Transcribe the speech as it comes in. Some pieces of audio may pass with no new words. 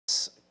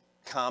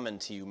common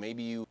to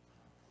you.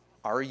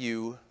 Are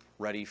you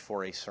ready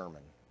for a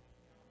sermon?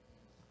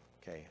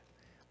 Okay.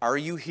 Are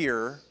you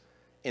here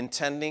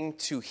intending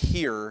to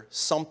hear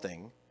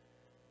something,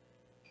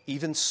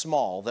 even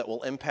small, that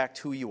will impact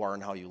who you are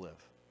and how you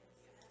live?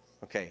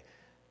 Okay.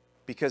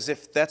 Because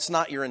if that's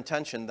not your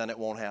intention, then it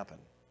won't happen.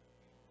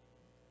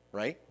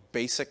 Right?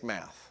 Basic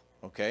math.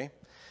 Okay?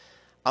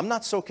 I'm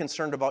not so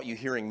concerned about you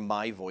hearing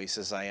my voice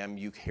as I am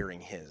you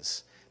hearing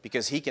his,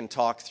 because he can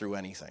talk through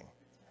anything,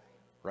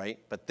 right?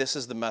 But this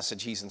is the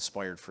message he's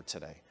inspired for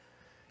today.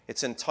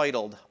 It's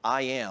entitled,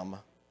 I Am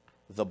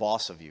the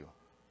Boss of You.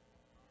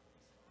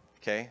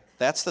 Okay?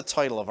 That's the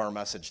title of our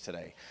message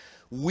today.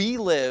 We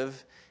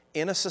live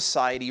in a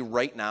society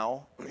right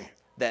now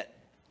that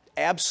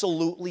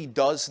absolutely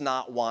does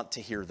not want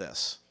to hear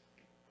this.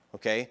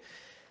 Okay?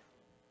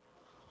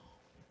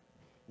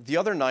 The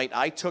other night,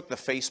 I took the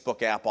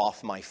Facebook app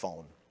off my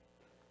phone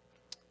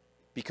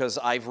because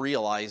I've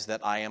realized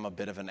that I am a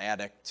bit of an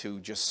addict to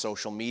just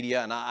social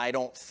media, and I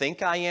don't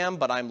think I am,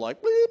 but I'm like,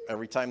 bleep,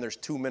 every time there's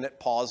 2-minute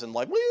pause and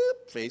like,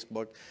 bleep,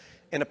 Facebook.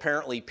 And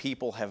apparently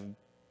people have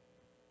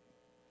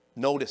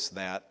noticed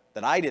that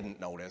I didn't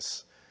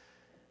notice,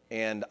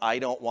 and I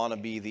don't want to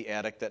be the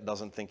addict that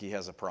doesn't think he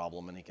has a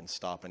problem and he can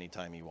stop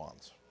anytime he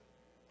wants.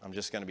 I'm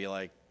just going to be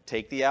like,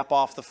 take the app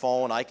off the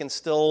phone. I can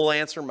still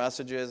answer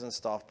messages and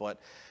stuff, but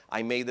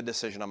I made the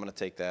decision I'm going to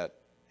take that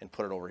and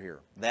put it over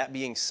here. That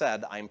being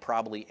said, I'm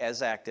probably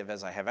as active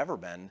as I have ever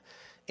been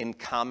in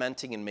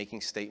commenting and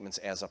making statements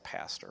as a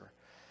pastor.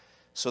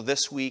 So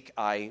this week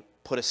I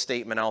put a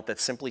statement out that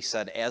simply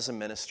said, as a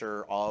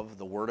minister of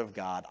the Word of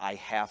God, I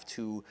have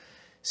to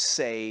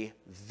say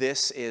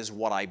this is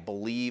what I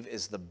believe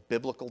is the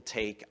biblical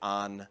take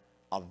on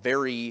a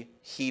very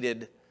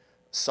heated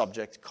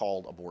subject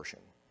called abortion.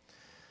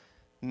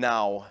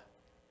 Now,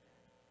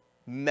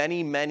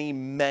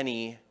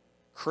 many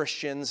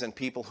Christians and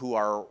people who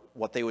are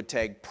what they would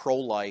tag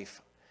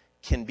pro-life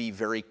can be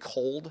very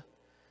cold,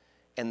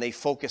 and they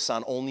focus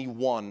on only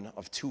one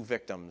of two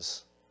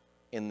victims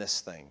in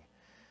this thing.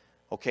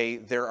 Okay,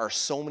 there are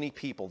so many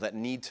people that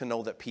need to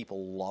know that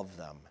people love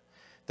them.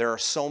 There are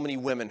so many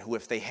women who,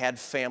 if they had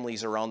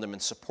families around them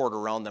and support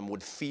around them,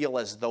 would feel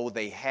as though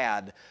they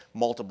had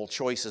multiple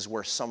choices,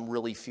 where some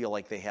really feel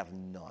like they have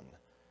none.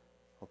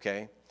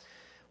 Okay?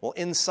 Well,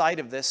 inside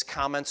of this,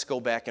 comments go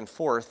back and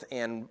forth,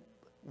 and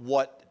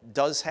what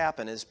does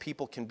happen is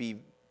people can be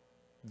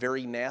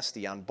very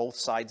nasty on both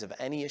sides of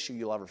any issue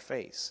you'll ever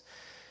face.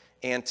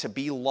 And to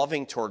be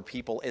loving toward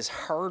people is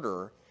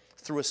harder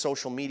through a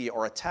social media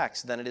or a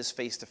text than it is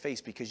face-to-face,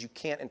 because you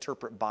can't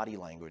interpret body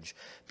language.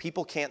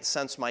 People can't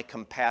sense my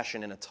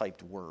compassion in a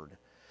typed word.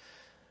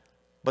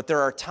 But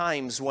there are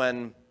times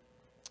when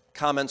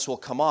comments will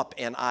come up,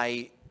 and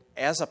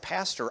as a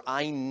pastor,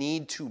 I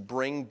need to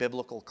bring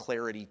biblical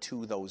clarity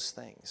to those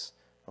things,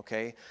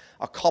 okay?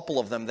 A couple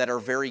of them that are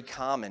very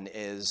common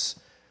is,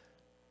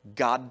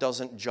 God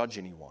doesn't judge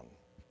anyone.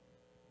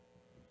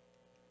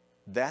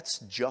 That's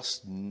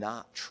just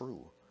not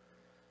true.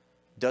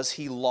 Does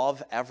he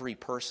love every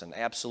person?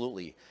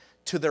 Absolutely.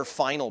 To their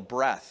final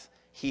breath,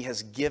 he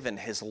has given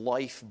his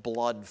life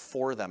blood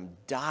for them,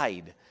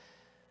 died,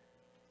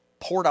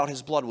 poured out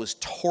his blood, was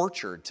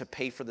tortured to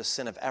pay for the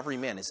sin of every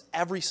man. Is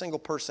every single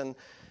person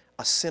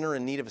a sinner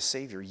in need of a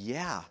Savior?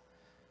 Yeah.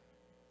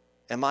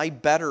 Am I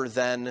better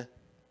than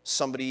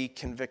somebody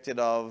convicted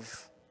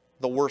of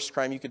the worst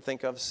crime you could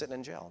think of, sitting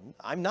in jail?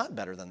 I'm not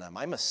better than them.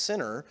 I'm a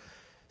sinner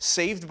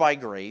saved by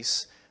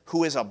grace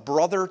who is a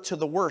brother to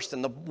the worst.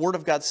 And the Word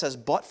of God says,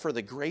 but for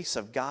the grace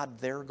of God,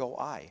 there go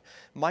I.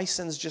 My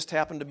sins just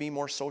happen to be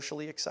more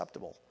socially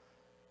acceptable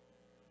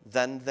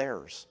than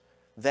theirs.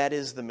 That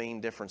is the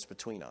main difference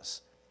between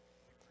us.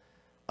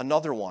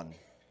 Another one,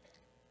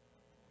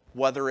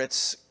 whether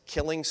it's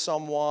killing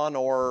someone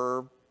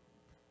or,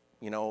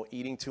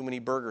 eating too many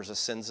burgers, a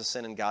sin's a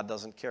sin and God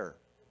doesn't care.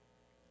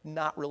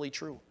 Not really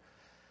true.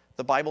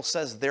 The Bible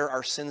says there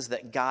are sins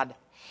that God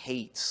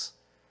hates.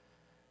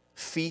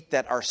 Feet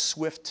that are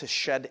swift to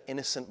shed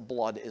innocent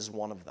blood is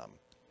one of them.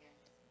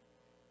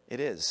 It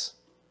is.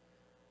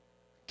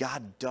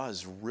 God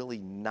does really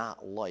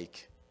not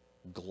like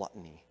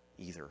gluttony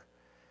either.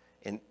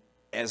 And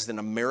as an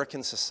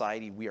American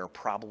society, we are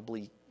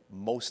probably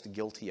most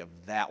guilty of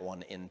that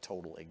one in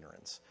total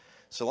ignorance.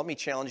 So let me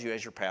challenge you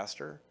as your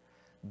pastor,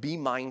 be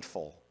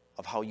mindful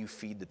of how you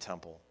feed the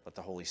temple that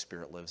the Holy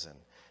Spirit lives in,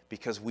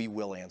 because we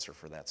will answer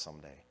for that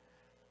someday.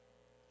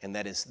 And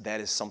that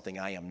is something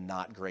I am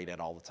not great at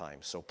all the time.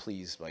 So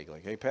please, like,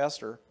 hey,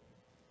 pastor,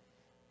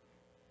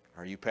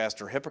 are you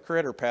pastor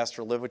hypocrite or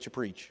pastor live what you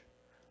preach?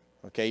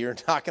 Okay, you're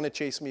not going to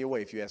chase me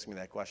away if you ask me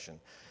that question.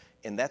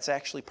 And that's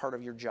actually part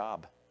of your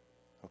job.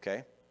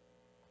 Okay?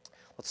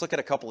 Let's look at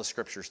a couple of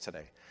scriptures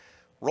today.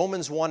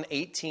 Romans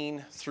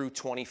 1:18 through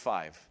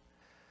 25.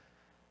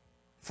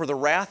 For the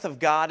wrath of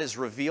God is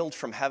revealed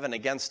from heaven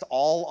against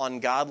all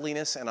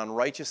ungodliness and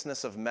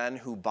unrighteousness of men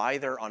who by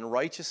their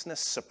unrighteousness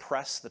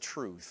suppress the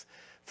truth.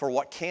 For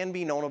what can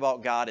be known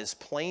about God is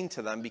plain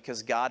to them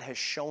because God has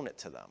shown it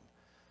to them.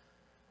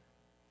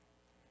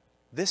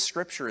 This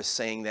scripture is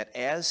saying that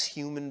as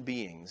human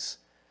beings,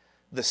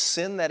 the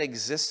sin that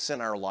exists in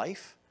our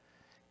life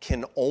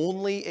can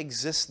only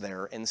exist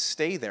there and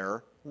stay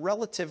there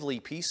relatively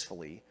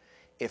peacefully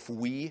if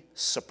we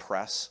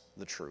suppress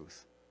the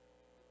truth.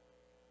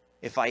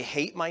 If I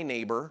hate my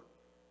neighbor,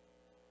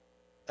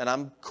 and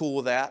I'm cool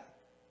with that,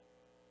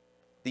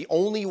 the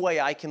only way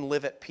I can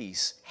live at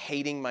peace,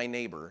 hating my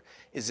neighbor,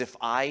 is if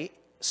I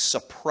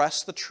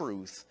suppress the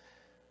truth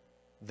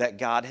that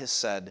God has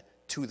said,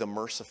 to the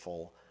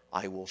merciful,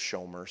 I will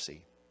show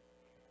mercy.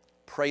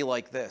 Pray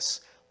like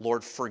this: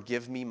 Lord,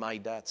 forgive me my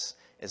debts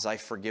as I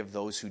forgive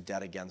those who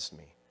debt against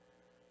me.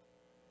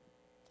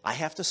 I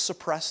have to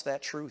suppress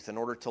that truth in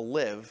order to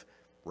live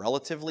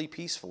relatively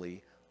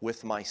peacefully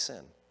with my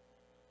sin.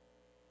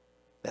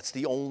 That's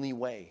the only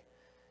way.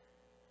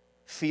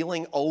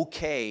 Feeling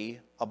okay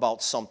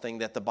about something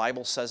that the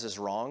Bible says is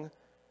wrong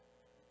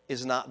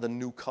is not the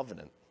new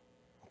covenant.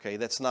 Okay,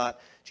 that's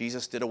not,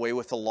 Jesus did away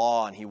with the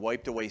law and he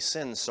wiped away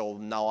sin, so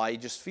now I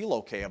just feel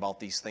okay about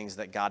these things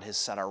that God has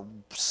said are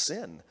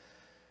sin.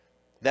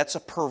 That's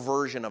a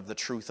perversion of the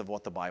truth of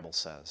what the Bible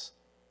says.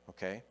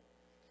 Okay?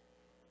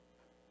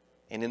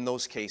 And in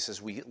those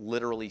cases, we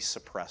literally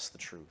suppress the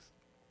truth.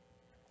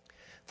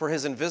 For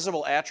his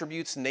invisible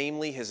attributes,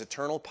 namely his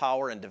eternal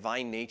power and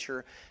divine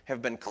nature,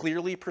 have been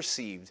clearly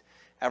perceived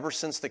ever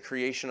since the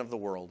creation of the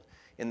world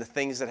in the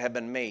things that have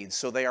been made,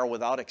 so they are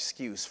without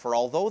excuse. For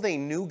although they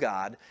knew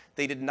God,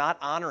 they did not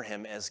honor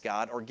him as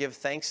God or give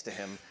thanks to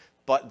him,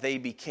 but they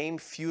became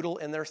futile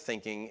in their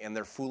thinking, and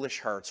their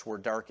foolish hearts were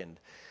darkened.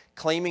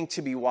 Claiming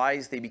to be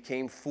wise, they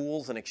became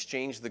fools and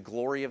exchanged the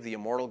glory of the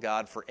immortal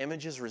God for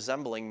images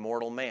resembling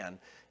mortal man,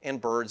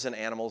 and birds and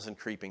animals and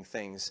creeping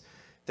things.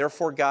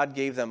 Therefore God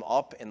gave them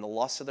up in the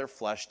lust of their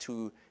flesh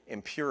to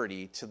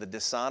impurity, to the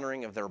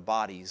dishonoring of their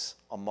bodies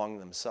among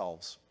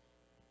themselves.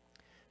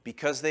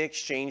 Because they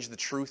exchanged the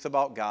truth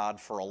about God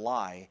for a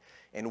lie,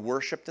 and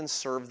worshiped and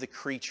served the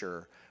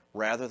creature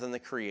rather than the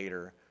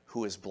Creator,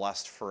 who is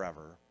blessed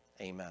forever.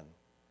 Amen.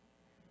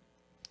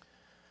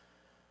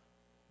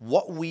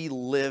 What we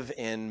live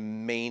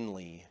in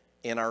mainly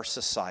in our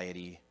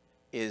society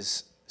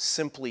is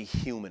simply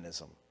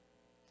humanism,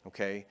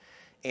 okay?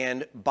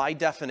 And by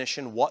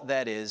definition, what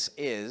that is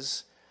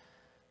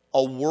a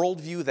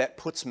worldview that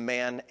puts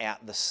man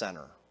at the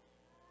center.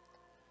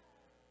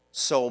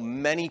 So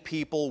many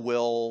people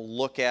will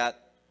look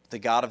at the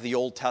God of the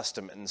Old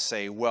Testament and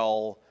say,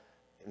 well,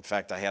 in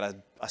fact, I had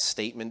a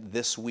statement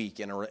this week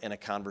in a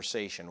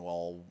conversation.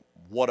 Well,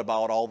 what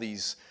about all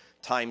these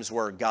times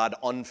where God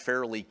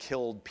unfairly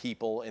killed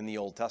people in the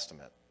Old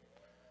Testament?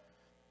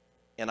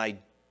 And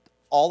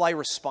all I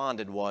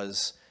responded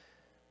was,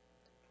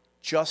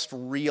 just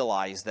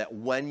realize that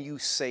when you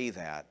say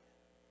that,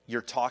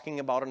 you're talking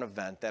about an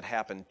event that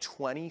happened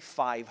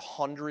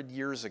 2,500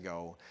 years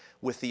ago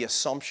with the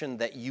assumption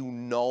that you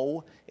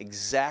know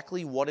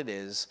exactly what it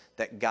is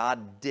that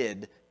God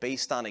did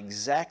based on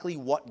exactly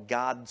what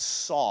God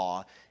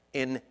saw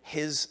in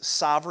his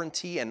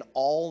sovereignty and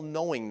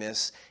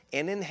all-knowingness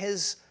and in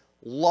his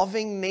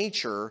loving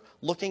nature,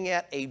 looking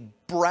at a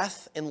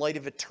breath in light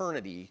of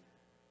eternity,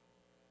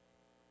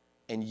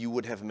 and you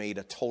would have made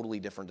a totally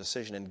different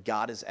decision, and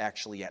God is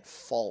actually at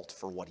fault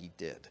for what he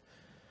did.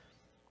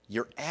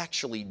 You're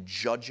actually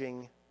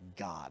judging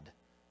God.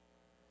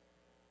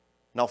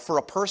 Now, for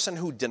a person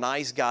who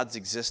denies God's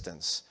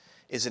existence,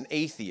 is an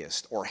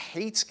atheist, or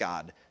hates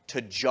God,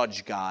 to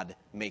judge God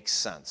makes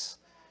sense.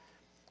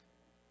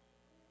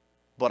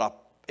 But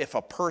if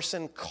a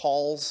person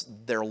calls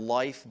their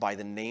life by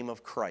the name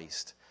of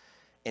Christ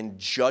and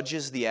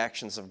judges the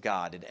actions of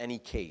God in any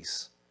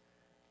case,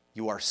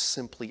 you are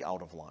simply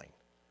out of line.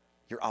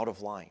 You're out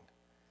of line.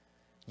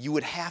 You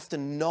would have to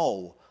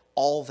know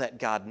all that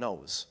God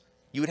knows.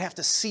 You would have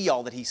to see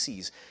all that he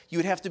sees. You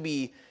would have to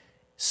be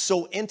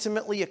so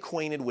intimately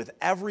acquainted with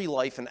every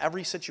life and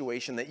every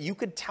situation that you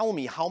could tell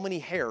me how many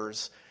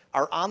hairs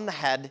are on the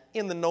head,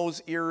 in the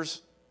nose,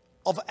 ears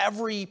of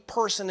every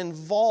person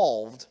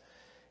involved,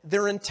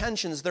 their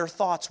intentions, their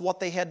thoughts, what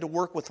they had to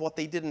work with, what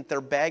they didn't,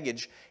 their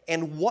baggage,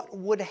 and what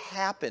would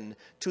happen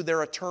to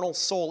their eternal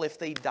soul if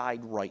they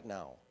died right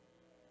now.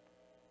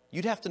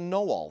 You'd have to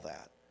know all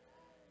that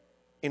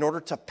in order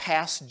to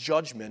pass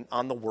judgment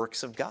on the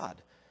works of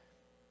God.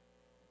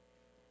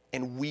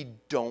 And we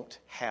don't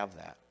have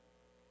that.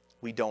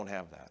 We don't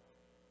have that.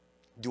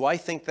 Do I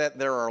think that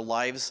there are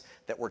lives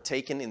that were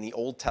taken in the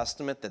Old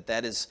Testament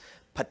that is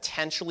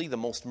potentially the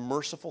most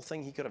merciful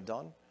thing he could have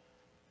done?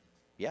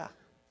 Yeah,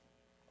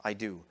 I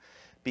do.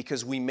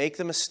 Because we make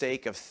the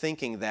mistake of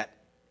thinking that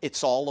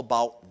it's all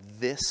about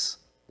this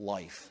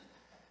life.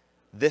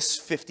 This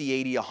 50,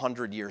 80,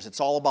 100 years.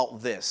 It's all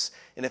about this.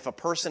 And if a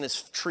person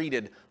is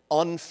treated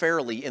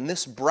unfairly in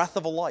this breath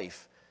of a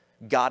life,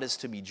 God is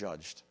to be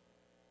judged.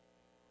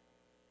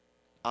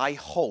 I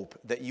hope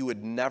that you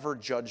would never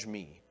judge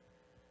me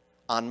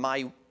on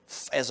my,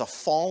 as a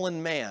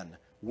fallen man,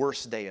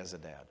 worst day as a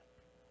dad.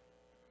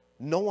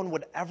 No one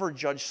would ever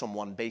judge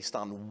someone based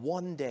on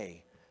one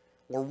day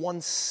or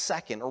 1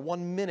 second or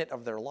 1 minute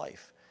of their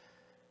life.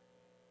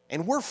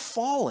 And we're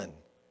fallen.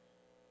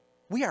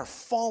 We are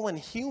fallen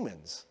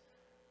humans.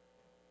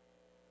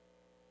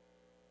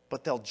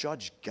 But they'll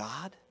judge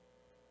God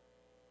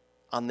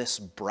on this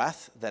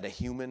breath that a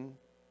human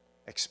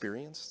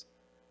experienced?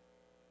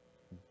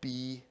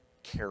 Be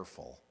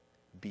careful.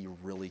 Be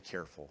really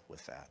careful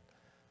with that.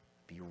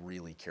 Be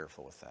really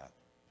careful with that.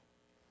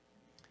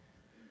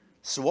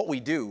 So what we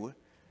do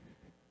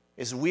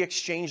is we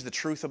exchange the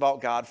truth about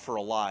God for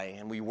a lie,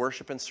 and we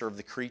worship and serve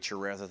the creature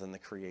rather than the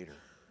Creator.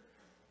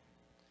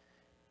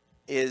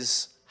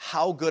 Is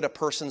how good a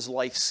person's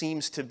life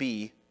seems to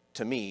be,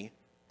 to me,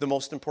 the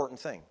most important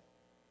thing?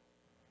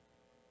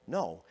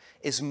 No.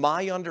 Is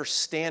my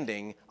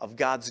understanding of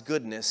God's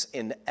goodness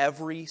in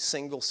every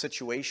single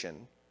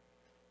situation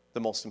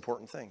the most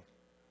important thing?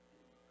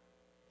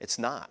 It's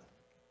not.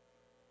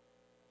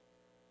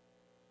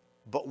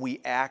 But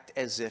we act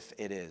as if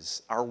it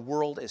is. Our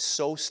world is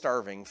so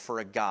starving for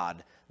a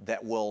God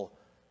that will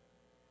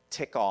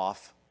tick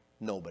off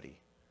nobody.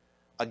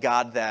 A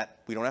God that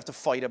we don't have to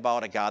fight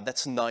about, a God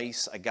that's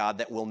nice, a God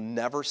that will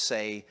never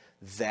say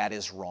that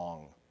is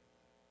wrong.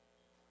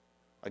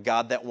 A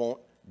God that won't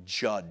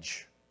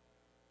judge.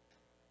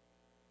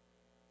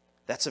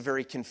 That's a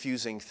very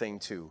confusing thing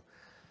too.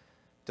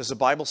 Does the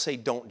Bible say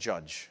don't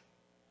judge?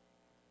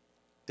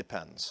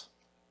 Depends.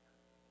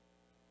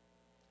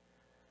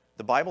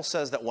 The Bible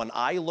says that when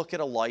I look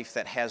at a life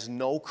that has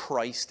no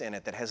Christ in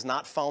it, that has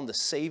not found the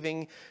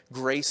saving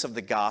grace of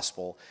the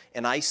gospel,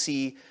 and I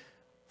see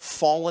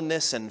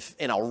fallenness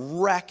and a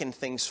wreck and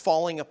things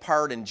falling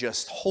apart and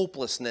just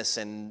hopelessness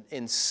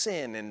and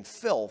sin and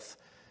filth,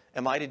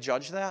 am I to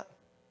judge that?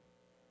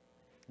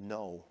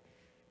 No.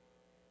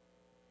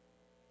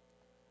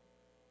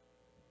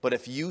 But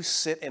if you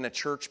sit in a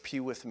church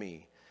pew with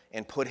me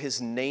and put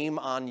his name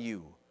on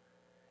you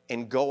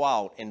and go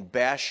out and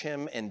bash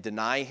him and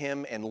deny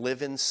him and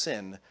live in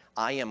sin,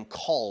 I am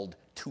called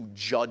to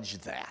judge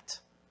that.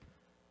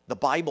 The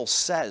Bible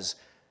says,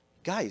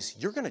 guys,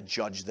 you're going to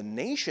judge the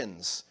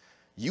nations.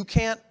 You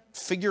can't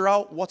figure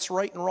out what's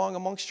right and wrong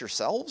amongst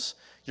yourselves?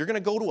 You're going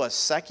to go to a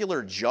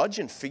secular judge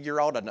and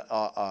figure out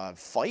a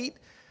fight?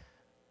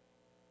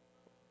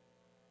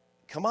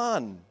 Come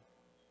on.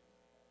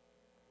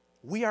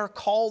 We are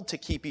called to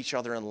keep each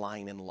other in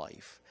line in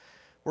life.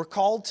 We're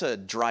called to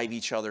drive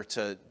each other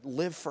to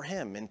live for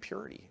him in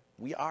purity.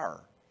 We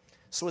are.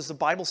 So does the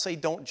Bible say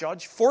don't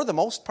judge? For the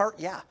most part,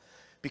 yeah.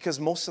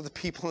 Because most of the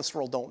people in this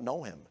world don't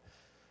know him.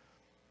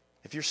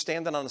 If you're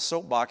standing on a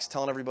soapbox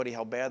telling everybody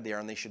how bad they are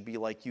and they should be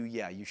like you,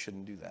 yeah, you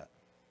shouldn't do that.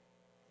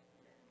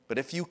 But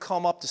if you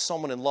come up to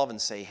someone in love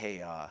and say,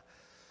 hey,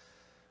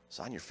 it's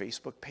on your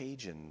Facebook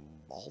page and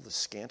all the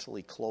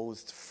scantily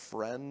clothed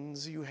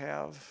friends you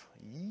have,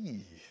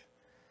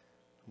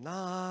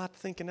 not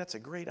thinking that's a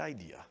great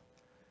idea.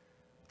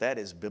 That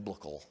is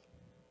biblical.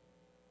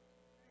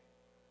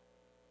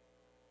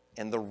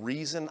 And the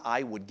reason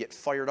I would get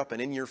fired up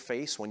and in your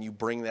face when you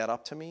bring that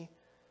up to me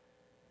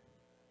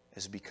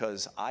is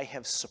because I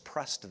have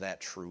suppressed that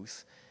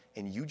truth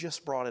and you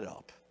just brought it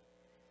up.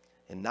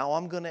 And now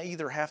I'm going to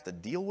either have to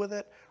deal with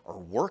it or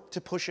work to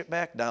push it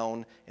back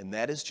down, and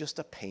that is just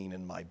a pain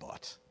in my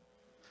butt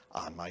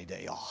on my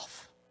day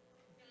off.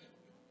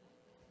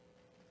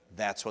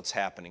 That's what's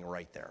happening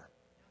right there.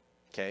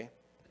 Okay?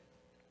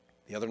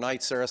 The other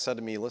night, Sarah said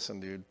to me, listen,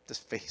 dude, this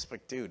Facebook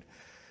dude,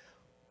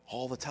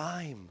 all the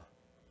time.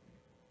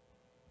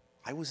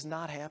 I was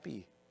not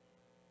happy.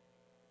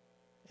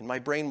 And my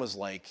brain was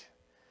like,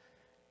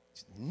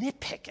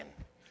 nitpicking.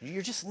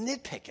 You're just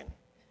nitpicking.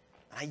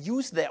 I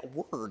used that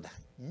word.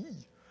 You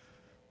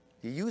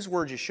use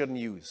words you shouldn't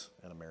use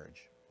in a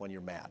marriage when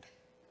you're mad.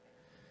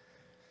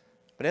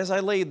 But as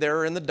I laid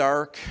there in the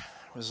dark,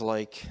 I was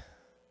like,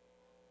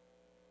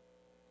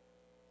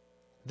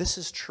 this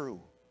is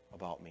true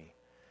about me.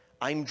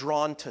 I'm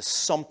drawn to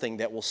something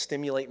that will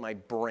stimulate my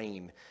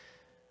brain,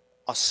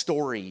 a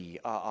story,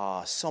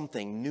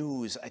 something,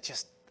 news.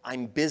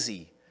 I'm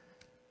busy.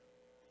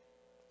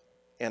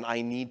 And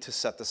I need to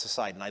set this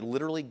aside. And I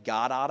literally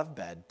got out of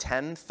bed,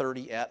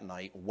 10:30 at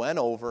night, went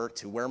over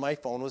to where my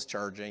phone was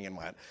charging and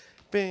went,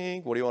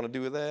 bing, what do you want to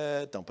do with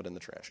that? Dump it in the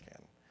trash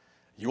can.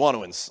 You want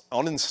to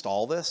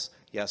uninstall this?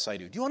 Yes, I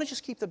do. Do you want to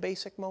just keep the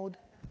basic mode?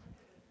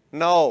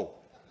 No.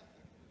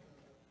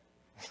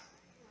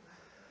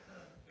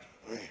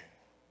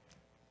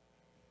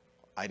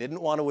 I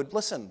didn't want to,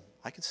 listen,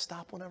 I could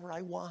stop whenever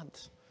I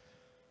want.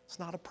 It's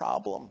not a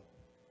problem.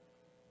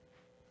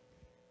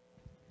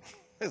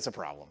 It's a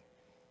problem.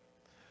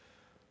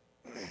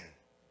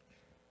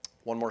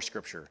 One more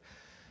scripture.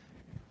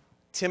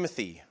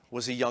 Timothy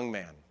was a young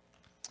man.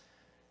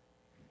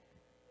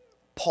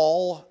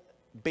 Paul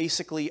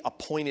basically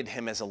appointed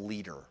him as a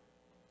leader.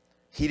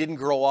 He didn't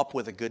grow up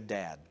with a good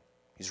dad.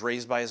 He was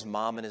raised by his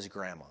mom and his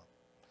grandma.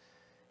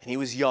 And he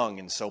was young,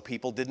 and so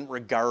people didn't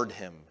regard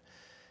him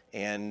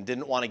and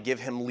didn't want to give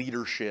him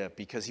leadership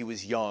because he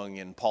was young.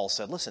 And Paul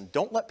said, listen,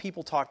 don't let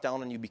people talk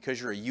down on you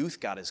because you're a youth.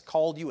 God has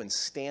called you, and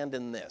stand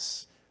in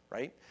this,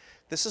 right?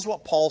 This is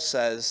what Paul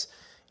says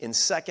in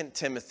 2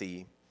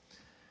 Timothy,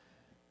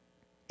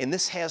 and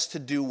this has to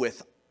do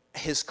with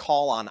his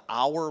call on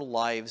our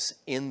lives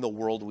in the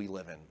world we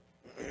live in.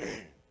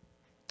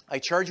 I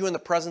charge you in the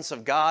presence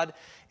of God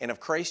and of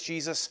Christ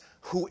Jesus,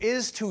 who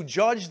is to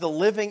judge the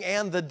living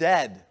and the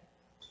dead.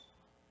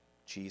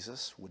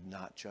 Jesus would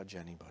not judge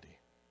anybody.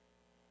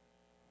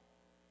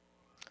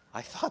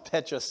 I thought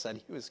that just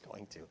said he was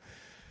going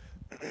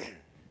to.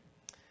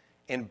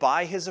 And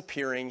by his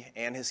appearing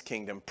and his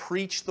kingdom,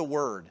 preach the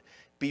word.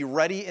 Be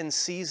ready in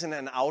season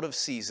and out of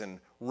season.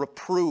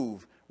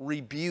 Reprove,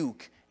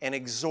 rebuke, and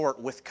exhort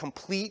with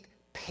complete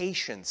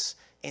patience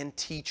and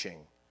teaching.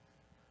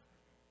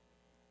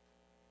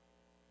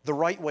 The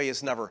right way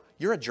is never,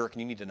 you're a jerk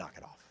and you need to knock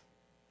it off.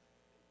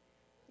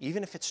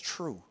 Even if it's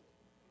true,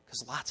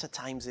 because lots of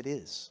times it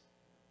is.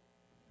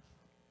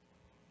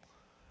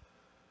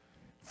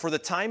 For the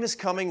time is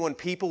coming when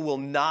people will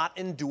not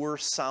endure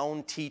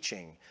sound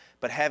teaching,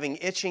 but having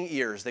itching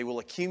ears, they will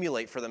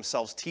accumulate for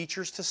themselves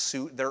teachers to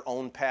suit their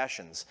own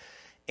passions,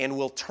 and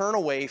will turn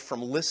away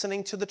from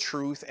listening to the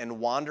truth and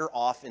wander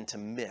off into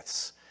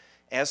myths.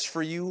 As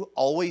for you,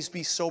 always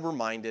be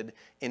sober-minded,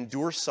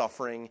 endure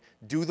suffering,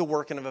 do the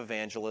work of an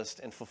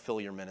evangelist, and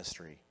fulfill your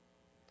ministry.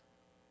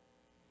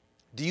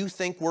 Do you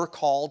think we're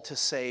called to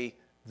say,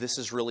 this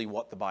is really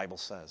what the Bible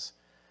says?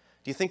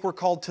 Do you think we're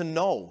called to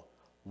know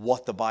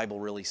what the Bible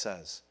really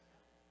says?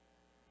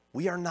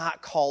 We are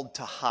not called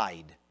to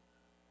hide,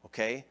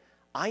 okay?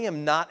 I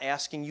am not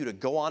asking you to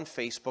go on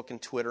Facebook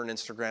and Twitter and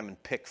Instagram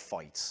and pick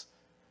fights.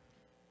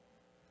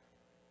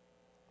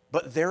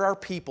 But there are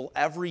people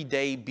every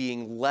day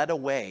being led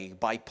away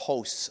by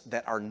posts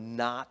that are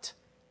not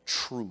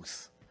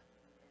truth.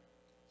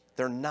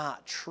 They're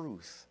not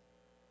truth.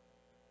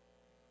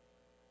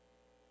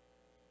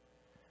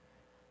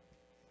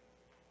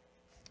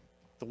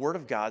 The Word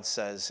of God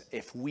says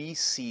if we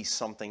see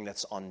something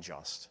that's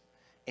unjust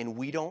and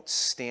we don't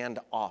stand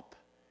up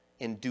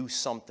and do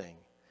something,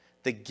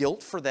 the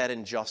guilt for that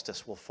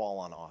injustice will fall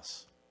on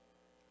us.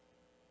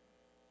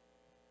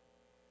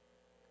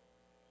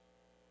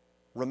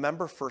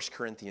 Remember 1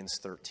 Corinthians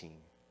 13.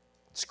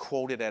 It's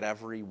quoted at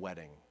every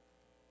wedding.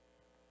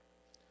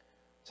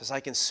 It says, I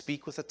can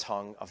speak with the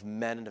tongue of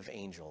men and of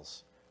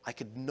angels. I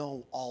could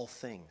know all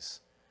things.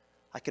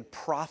 I could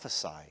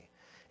prophesy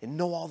and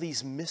know all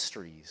these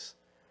mysteries.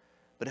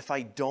 But if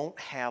I don't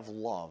have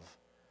love,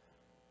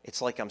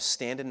 it's like I'm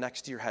standing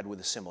next to your head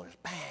with a cymbal.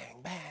 Bang,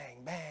 bang,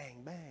 bang,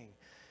 bang.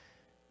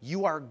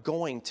 You are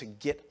going to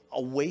get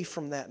away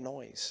from that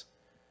noise.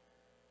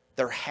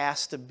 There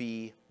has to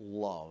be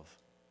love.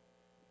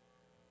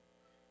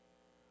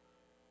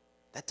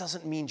 That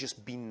doesn't mean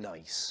just be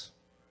nice.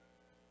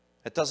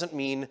 That doesn't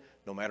mean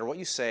no matter what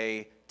you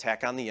say,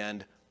 tack on the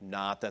end,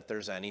 not that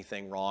there's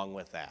anything wrong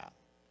with that.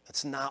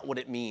 That's not what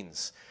it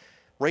means.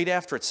 Right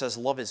after it says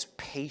love is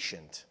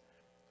patient.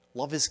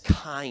 Love is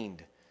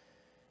kind.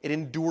 It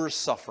endures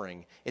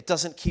suffering. It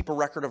doesn't keep a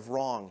record of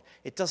wrong.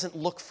 It doesn't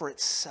look for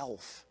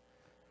itself.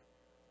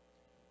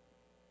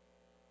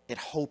 It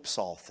hopes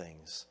all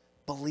things,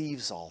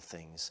 believes all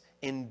things,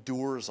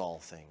 endures all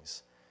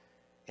things.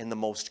 And the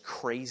most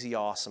crazy,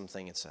 awesome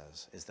thing it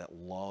says is that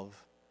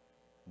love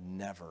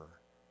never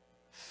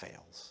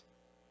fails.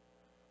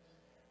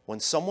 When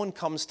someone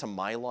comes to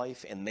my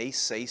life and they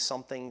say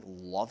something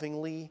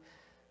lovingly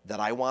that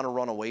I want to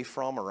run away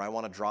from or I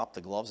want to drop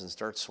the gloves and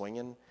start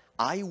swinging,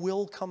 I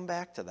will come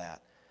back to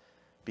that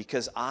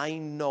because I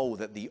know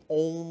that the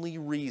only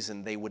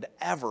reason they would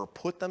ever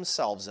put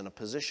themselves in a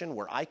position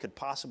where I could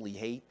possibly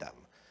hate them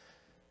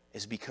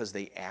is because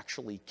they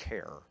actually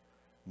care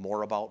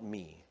more about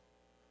me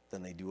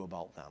than they do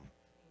about them.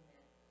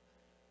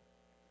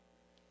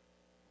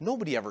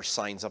 Nobody ever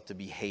signs up to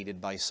be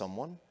hated by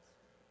someone.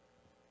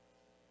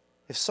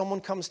 If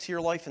someone comes to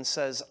your life and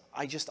says,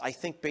 I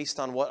think based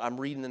on what I'm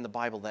reading in the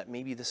Bible that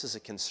maybe this is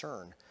a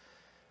concern,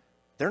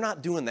 they're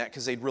not doing that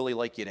because they'd really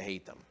like you to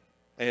hate them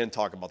and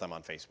talk about them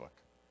on Facebook.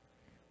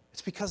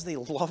 It's because they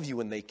love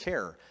you and they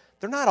care.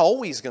 They're not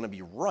always going to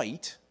be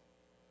right,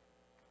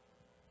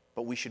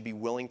 but we should be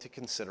willing to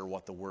consider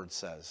what the Word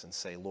says and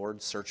say,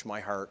 Lord, search my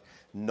heart,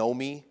 know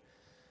me,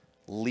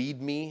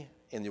 lead me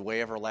in the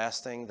way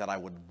everlasting, that I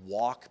would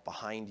walk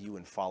behind you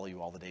and follow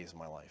you all the days of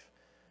my life.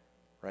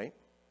 Right?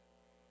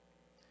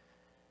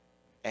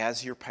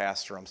 As your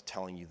pastor, I'm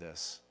telling you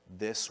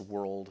this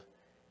world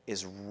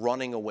is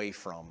running away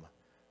from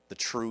the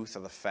truth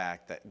of the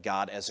fact that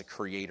God as a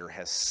creator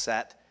has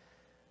set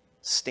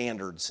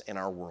standards in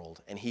our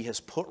world and he has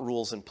put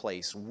rules in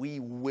place. We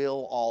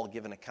will all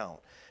give an account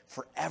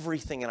for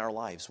everything in our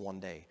lives one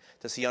day.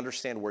 Does he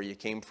understand where you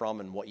came from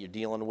and what you're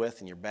dealing with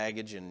and your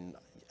baggage and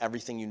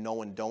everything you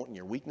know and don't and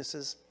your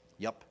weaknesses?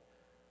 Yep.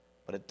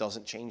 But it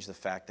doesn't change the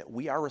fact that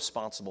we are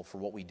responsible for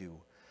what we do.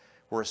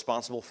 We're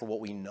responsible for what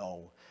we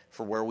know,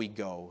 for where we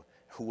go,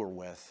 who we're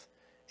with.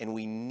 And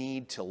we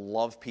need to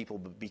love people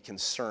but be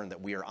concerned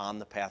that we are on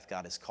the path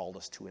God has called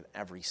us to in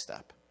every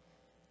step.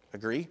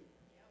 Agree?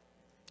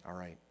 All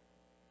right.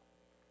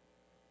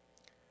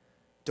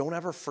 Don't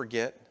ever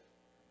forget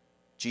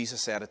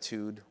Jesus'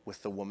 attitude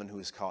with the woman who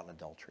is caught in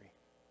adultery.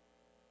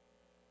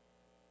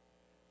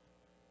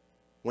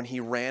 when he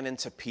ran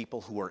into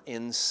people who were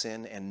in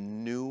sin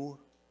and knew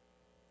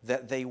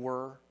that they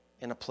were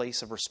in a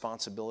place of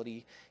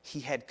responsibility, he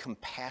had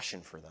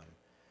compassion for them.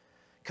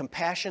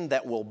 Compassion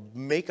that will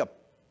make a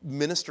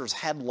minister's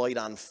head light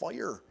on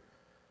fire.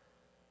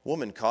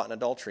 Woman caught in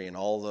adultery, and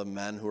all the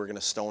men who are going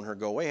to stone her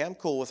go, hey, I'm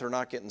cool with her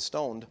not getting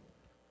stoned.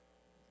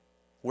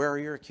 Where are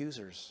your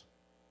accusers?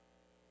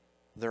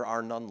 There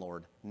are none,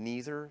 Lord.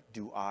 Neither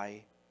do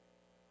I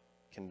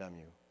condemn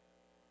you.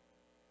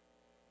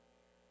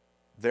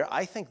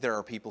 I think there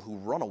are people who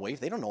run away.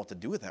 They don't know what to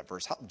do with that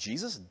verse.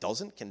 Jesus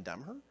doesn't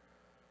condemn her?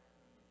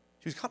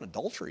 She was caught in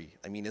adultery.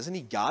 I mean, isn't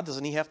he God?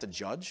 Doesn't he have to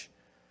judge?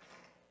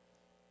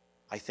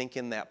 I think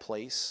in that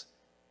place,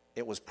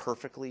 it was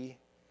perfectly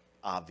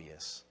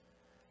obvious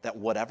that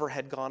whatever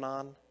had gone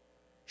on,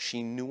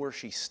 she knew where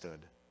she stood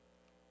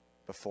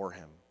before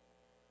him.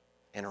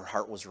 And her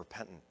heart was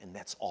repentant. And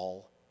that's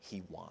all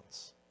he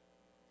wants.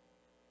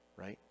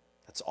 Right?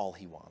 That's all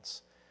he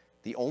wants.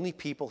 The only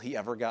people he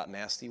ever got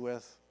nasty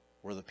with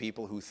were the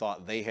people who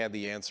thought they had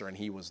the answer and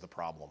he was the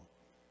problem.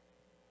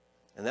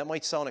 And that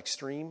might sound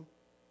extreme,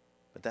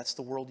 but that's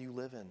the world you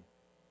live in.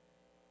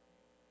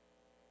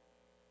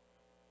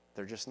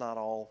 They're just not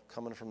all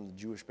coming from the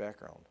Jewish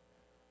background.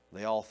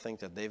 They all think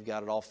that they've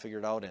got it all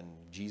figured out and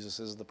Jesus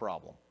is the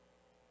problem.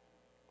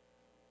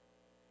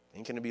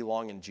 Ain't going to be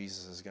long and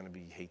Jesus is going to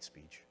be hate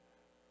speech.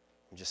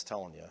 I'm just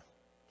telling you.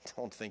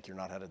 Don't think you're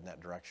not headed in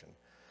that direction.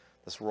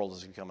 This world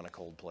is becoming a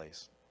cold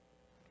place.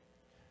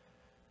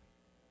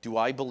 Do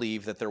I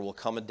believe that there will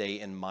come a day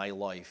in my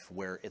life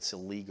where it's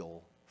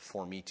illegal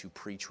for me to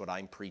preach what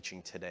I'm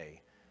preaching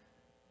today?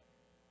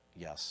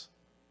 Yes.